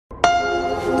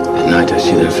night I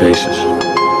see their faces.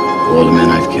 All the men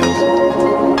I've killed.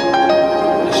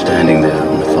 They're standing there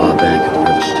on the far bank of the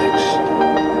river Styx,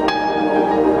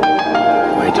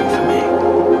 waiting for me.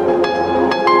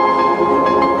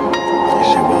 They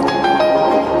say, welcome.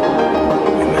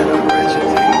 We met our wretched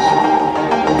things.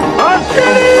 I'm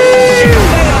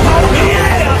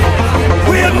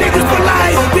Real niggas for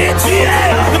life, bitch.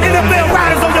 Yeah. The NFL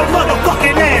riders on your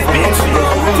motherfucking ass, bitch.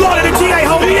 Florida the GA,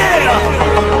 homie. Yeah.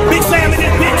 Big Sam in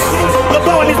this bitch. Lil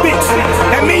Bo in this bitch.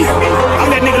 And me, I'm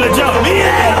that nigga Lil Jon.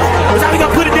 Yeah. Cause how we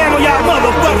gonna put it down on y'all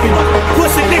motherfucking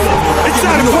pussy niggas? They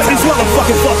trying to put this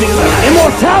motherfucking fucking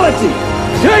immortality.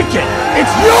 Take it.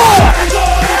 It's yours.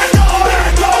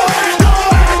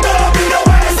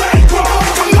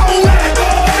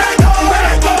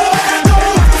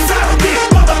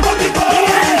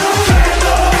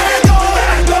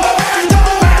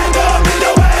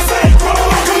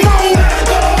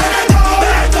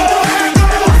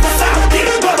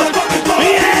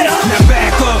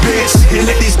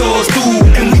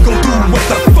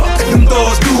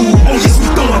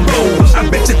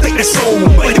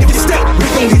 But if you step, we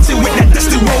gon' hit you with that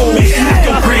dusty roll. And I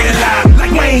gon' bring it live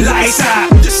like Wayne lights out.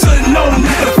 Just should've known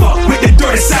not to fuck with the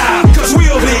dirty side. Cause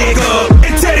we'll big up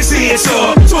and Teddy's heads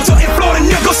up. Georgia and Florida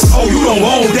niggas, oh you don't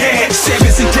own that.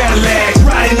 Chevys and Cadillacs,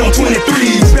 riding on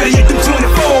 23s. Better yet them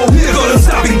 24, nigga them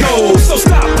stop and go. So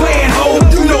stop playing ho,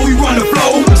 you know we run the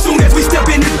flow. Soon as we step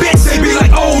in this bitch, they be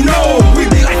like oh no. We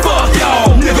be like fuck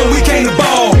y'all, nigga we came to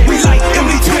ball. We like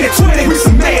Emily 2020, we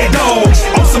some mad dogs.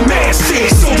 On some mad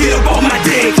shit, so get up on my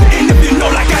dick. And if you know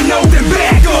like I know, then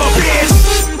back up, bitch.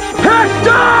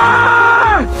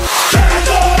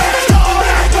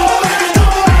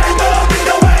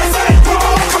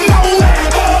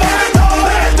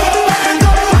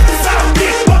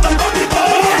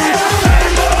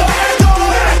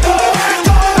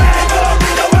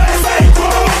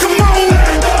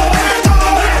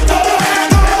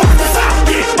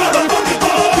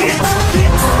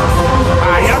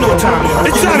 They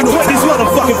trying to put these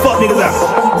motherfucking fuck niggas out.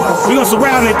 We gonna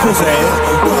surround that pussy ass.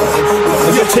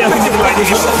 You tell me niggas like this.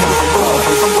 Don't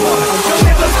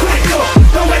make us click up.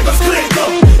 Don't make us click up.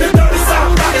 The dirty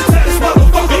South body tell this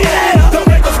motherfucker. Yeah. Don't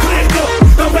make us click up.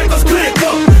 Don't make us click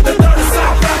up. The dirty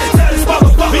South body tell this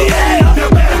motherfucker. Yeah. Now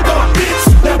back up, bitch.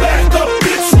 Now back up,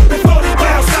 bitch. Before they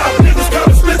down south, niggas come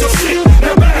and split your shit.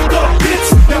 Now back up, bitch.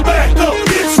 Now back up,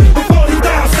 bitch. Before they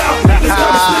down south, niggas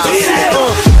come and split your shit.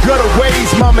 Gutter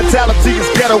ways, my mentality is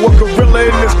ghetto. A gorilla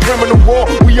in this criminal war.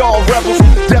 We all rebels.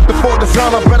 Death before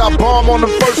dishonor. Bet I bomb on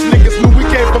the first. Niggas knew we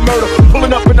came for murder.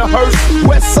 Pulling up in a hearse.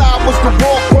 West side was the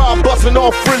war cry. Busting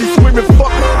off frilly, screaming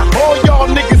fuck. All y'all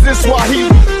niggas in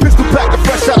Swahili. Pistol packed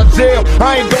fresh out of jail.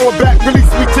 I ain't going back. Release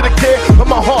me to the care of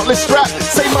my heartless strap.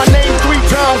 Say my name 3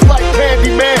 times like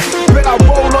Candyman. Bet I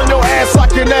roll on your ass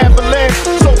like an avalanche.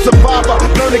 So survivor.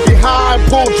 Learn to get high and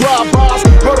pull drive-bys.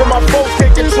 Murder my folks.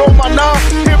 Can't control my knife.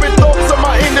 Hearing thoughts of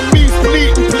my enemies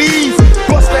bleeding, please.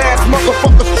 Bust ass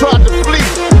motherfuckers tried to flee.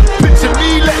 Picture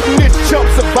me letting this chump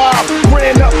survive.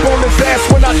 Ran up on his ass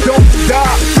when I don't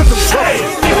die. Cause I'm trouble.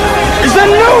 It's a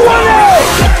new one out.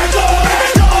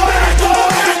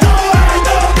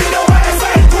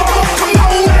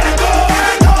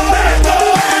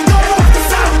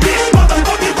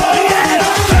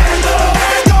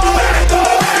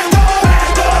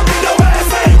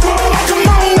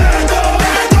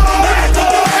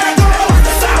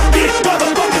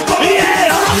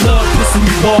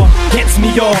 Gets me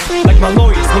off, like my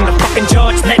lawyers when the fucking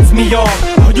judge lets me off.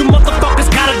 All you motherfuckers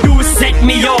gotta do is set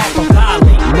me off. I'm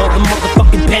violating all the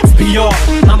motherfucking pets be off.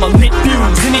 I'm a lit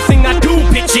fuse, anything I do,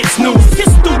 bitch, it's new.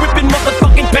 Pistol whipping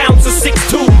motherfucking bouncer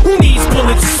 6'2". Who needs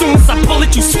bullets? As soon as I pull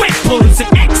it, you sweat bullets. An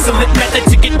excellent method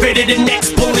to get rid of the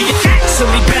next bully. It's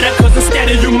actually better, cause instead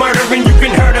of you murdering, you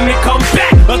can hurt him and come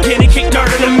back again and kick dirt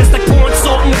in him. It's like pouring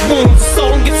salt in the wounds, the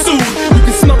soul gets sued. You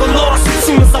can smell the loss as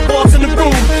soon as I walk in the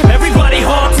room. Everybody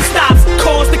halts and stops,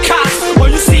 calls the cops. All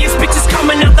you see is bitches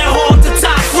coming out their hall to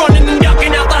top, running and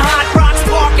ducking out the hot rocks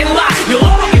parking lot. You'll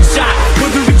all get shot,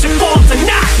 whether it's your fault or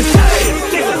not.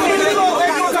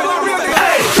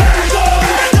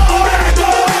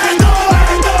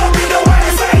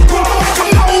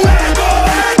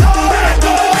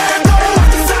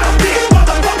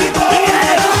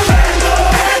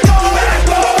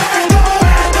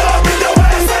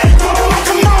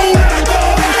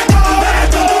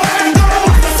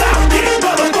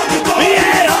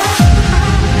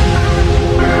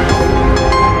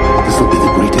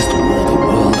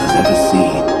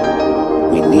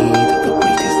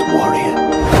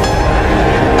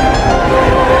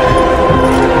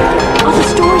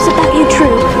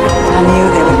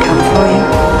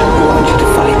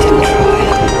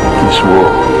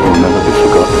 will never be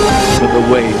forgotten. For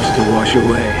the waves to wash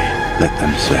away. Let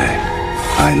them say,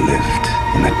 I lived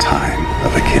in the time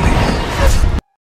of Achilles.